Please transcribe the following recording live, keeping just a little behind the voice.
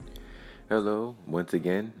Hello, once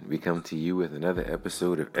again, we come to you with another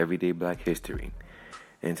episode of Everyday Black History.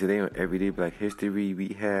 And today on Everyday Black History,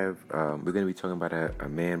 we're going to be talking about a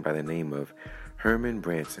man by the name of Herman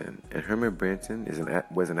Branson. And Herman Branson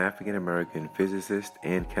was an African American physicist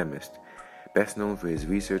and chemist, best known for his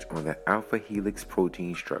research on the alpha helix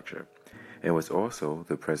protein structure, and was also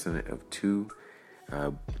the president of two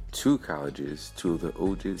colleges, two of the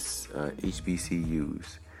oldest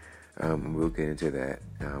HBCUs. We'll get into that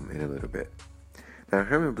in a little bit. Now,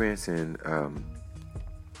 Herman Branson,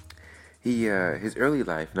 his early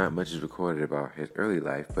life, not much is recorded about his early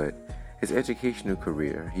life, but his educational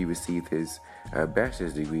career, he received his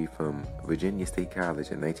bachelor's degree from Virginia State College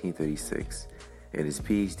in 1936 and his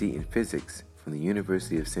PhD in physics from the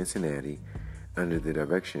University of Cincinnati under the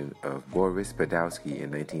direction of Boris Podolsky in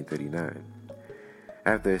 1939.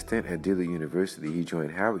 After a stint at Dillard University, he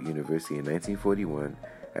joined Howard University in 1941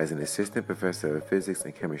 as an assistant professor of physics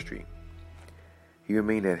and chemistry. He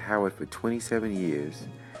remained at Howard for 27 years,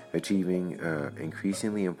 achieving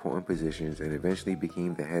increasingly important positions, and eventually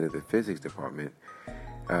became the head of the physics department,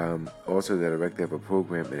 also the director of a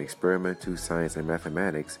program in experimental science and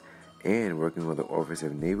mathematics, and working on the Office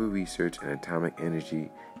of Naval Research and Atomic Energy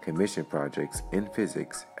Commission projects in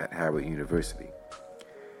physics at Howard University.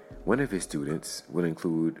 One of his students would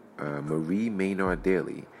include Marie Maynard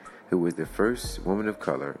Daly, who was the first woman of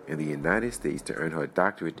color in the United States to earn her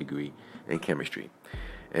doctorate degree in chemistry.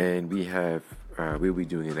 And we'll be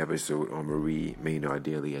doing an episode on Marie Maynard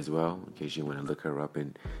Daly as well, in case you want to look her up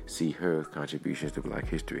and see her contributions to Black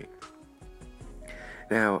history.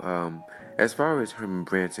 Now, as far as Herman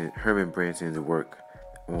Branson's work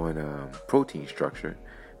on protein structure,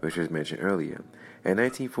 which was mentioned earlier, in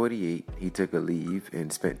 1948, he took a leave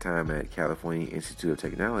and spent time at California Institute of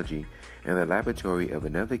Technology in the laboratory of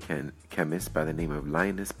another chemist by the name of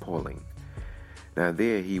Linus Pauling. Now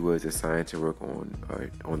there he was assigned to work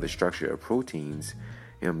on the structure of proteins,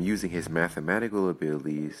 using his mathematical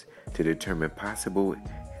abilities to determine possible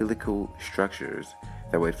helical structures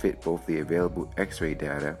that would fit both the available X-ray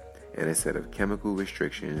data and a set of chemical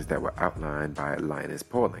restrictions that were outlined by Linus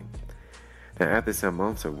Pauling. Now after some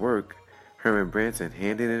months of work, Herman Branson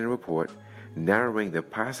handed in a report narrowing the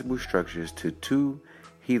possible structures to two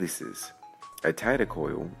helices, a tighter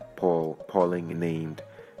coil, Pauling named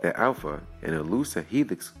the alpha, and a looser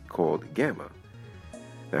helix called gamma.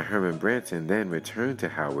 Now Herman Branson then returned to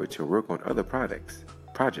Howard to work on other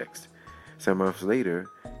projects. Some months later,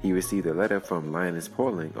 he received a letter from Linus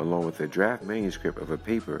Pauling along with a draft manuscript of a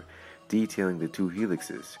paper detailing the two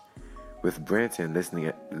helixes, with Branson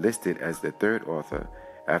listed as the third author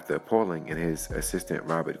after Pauling and his assistant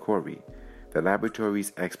Robert Corey, the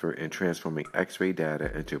laboratory's expert in transforming X-ray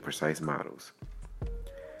data into precise models.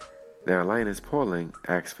 Now, Linus Pauling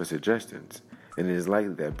asked for suggestions, and it is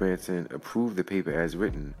likely that Branson approved the paper as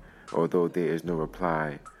written, although there is no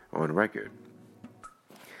reply on record.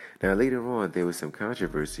 Now, later on, there was some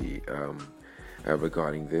controversy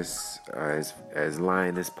regarding this, as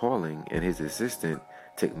Linus Pauling and his assistant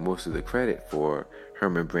took most of the credit for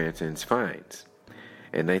Herman Branson's finds.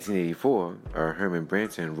 In 1984, Herman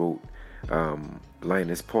Branson wrote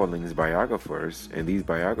Linus Pauling's biographers, and these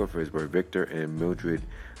biographers were Victor and Mildred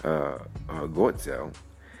Goetzel,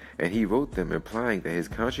 and he wrote them implying that his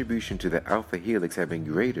contribution to the alpha helix had been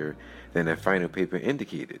greater than the final paper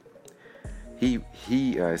indicated. He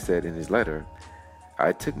said in his letter,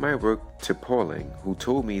 "I took my work to Pauling, who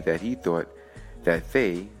told me that he thought that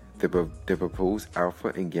the proposed alpha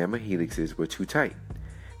and gamma helixes were too tight,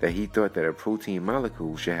 that he thought that a protein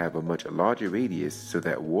molecule should have a much larger radius so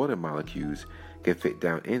that water molecules could fit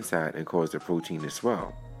down inside and cause the protein to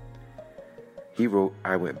swell." He wrote,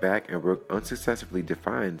 "I went back and worked unsuccessfully to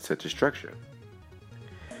find such a structure."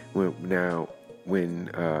 When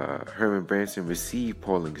Herman Branson received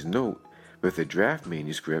Pauling's note with the draft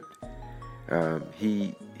manuscript,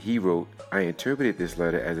 he wrote, "I interpreted this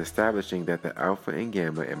letter as establishing that the alpha and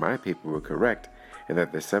gamma in my paper were correct, and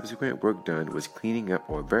that the subsequent work done was cleaning up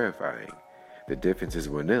or verifying. The differences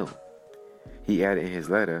were nil." He added in his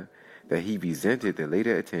letter that he resented the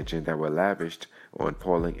later attention that were lavished on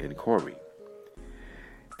Pauling and Corey.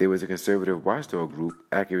 There was a conservative watchdog group,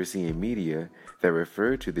 Accuracy in Media, that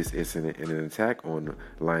referred to this incident in an attack on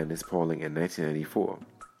Linus Pauling in 1994.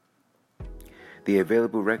 The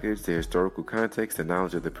available records, the historical context, the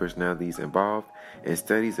knowledge of the personalities involved, and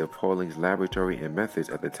studies of Pauling's laboratory and methods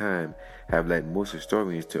at the time have led most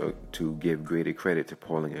historians to give greater credit to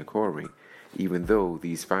Pauling and Corey, even though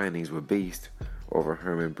these findings were based over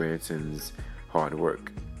Herman Branson's hard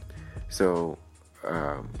work. So,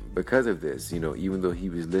 because of this, even though he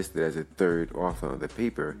was listed as a third author on the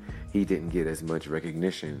paper, he didn't get as much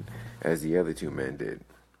recognition as the other two men did.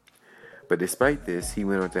 But despite this, he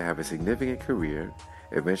went on to have a significant career,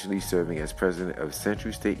 eventually serving as president of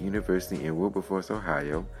Central State University in Wilberforce,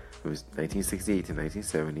 Ohio, from 1968 to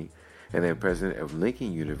 1970, and then president of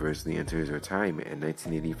Lincoln University until his retirement in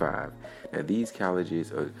 1985. Now, these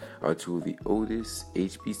colleges are two of the oldest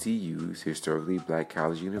HBCUs, historically black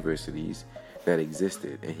college universities, that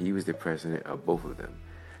existed, and he was the president of both of them.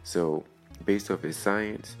 So, based off his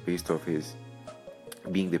science, based off his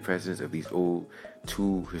being the president of these old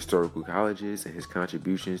two historical colleges and his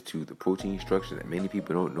contributions to the protein structure that many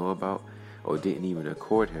people don't know about or didn't even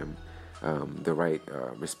accord him the right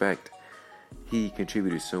respect, he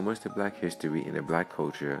contributed so much to black history and the black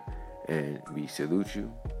culture, and we salute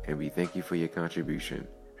you and we thank you for your contribution,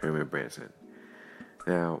 Herman Branson.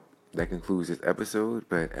 Now, that concludes this episode,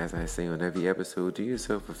 but as I say on every episode, do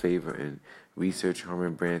yourself a favor and research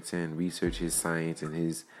Herman Branson, research his science and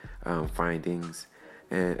his findings,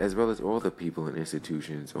 and as well as all the people and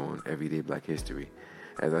institutions on everyday black history.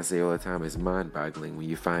 As I say all the time, it's mind-boggling when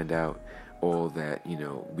you find out all that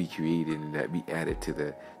we created and that we added to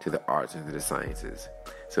the arts and to the sciences.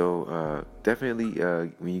 So definitely,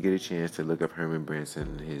 when you get a chance to look up Herman Branson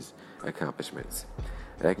and his accomplishments.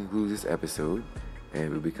 That concludes this episode, and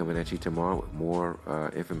we'll be coming at you tomorrow with more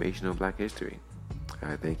information on black history.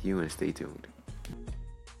 Thank you and stay tuned.